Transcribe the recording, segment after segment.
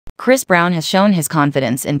Chris Brown has shown his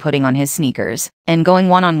confidence in putting on his sneakers and going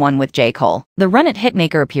one-on-one with J. Cole. The Run It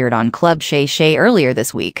hitmaker appeared on Club Shay Shay earlier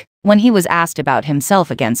this week. When he was asked about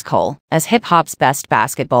himself against Cole as hip-hop's best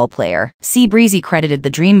basketball player, C Breezy credited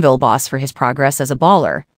the Dreamville boss for his progress as a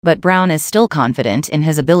baller, but Brown is still confident in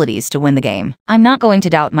his abilities to win the game. "I'm not going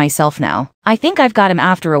to doubt myself now. I think I've got him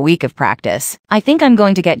after a week of practice. I think I'm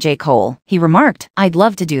going to get J. Cole," he remarked. "I'd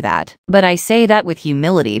love to do that, but I say that with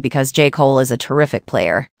humility because J. Cole is a terrific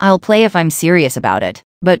player. I'll play if I'm serious about it.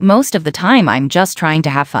 But most of the time I'm just trying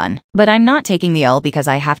to have fun. But I'm not taking the L because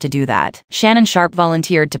I have to do that." Shannon Sharpe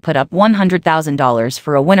volunteered to put up $100,000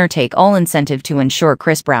 for a winner-take-all incentive to ensure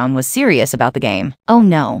Chris Brown was serious about the game. "Oh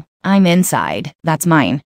no, I'm inside. That's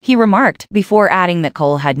mine," he remarked, before adding that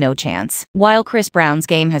Cole had no chance. While Chris Brown's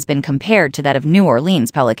game has been compared to that of New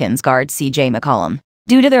Orleans Pelicans guard C.J. McCollum,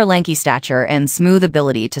 due to their lanky stature and smooth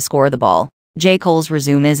ability to score the ball, J. Cole's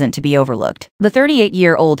resume isn't to be overlooked. The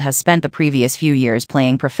 38-year-old has spent the previous few years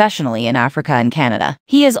playing professionally in Africa and Canada.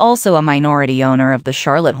 He is also a minority owner of the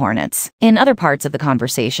Charlotte Hornets. In other parts of the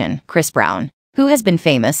conversation, Chris Brown, who has been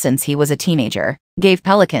famous since he was a teenager, gave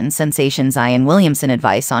Pelicans sensation Zion Williamson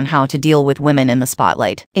advice on how to deal with women in the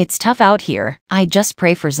spotlight. "It's tough out here. I just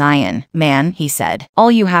pray for Zion, man," he said.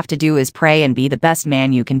 "All you have to do is pray and be the best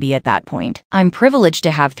man you can be at that point. I'm privileged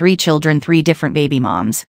to have 3 children, 3 different baby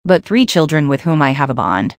moms, but 3 children with whom I have a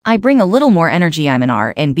bond. I bring a little more energy. I'm an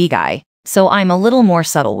R&B guy, so I'm a little more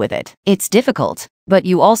subtle with it. It's difficult, but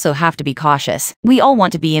you also have to be cautious. We all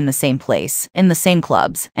want to be in the same place, in the same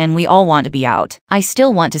clubs, and we all want to be out. I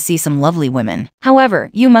still want to see some lovely women. However,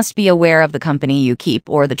 you must be aware of the company you keep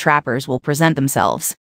or the trappers will present themselves."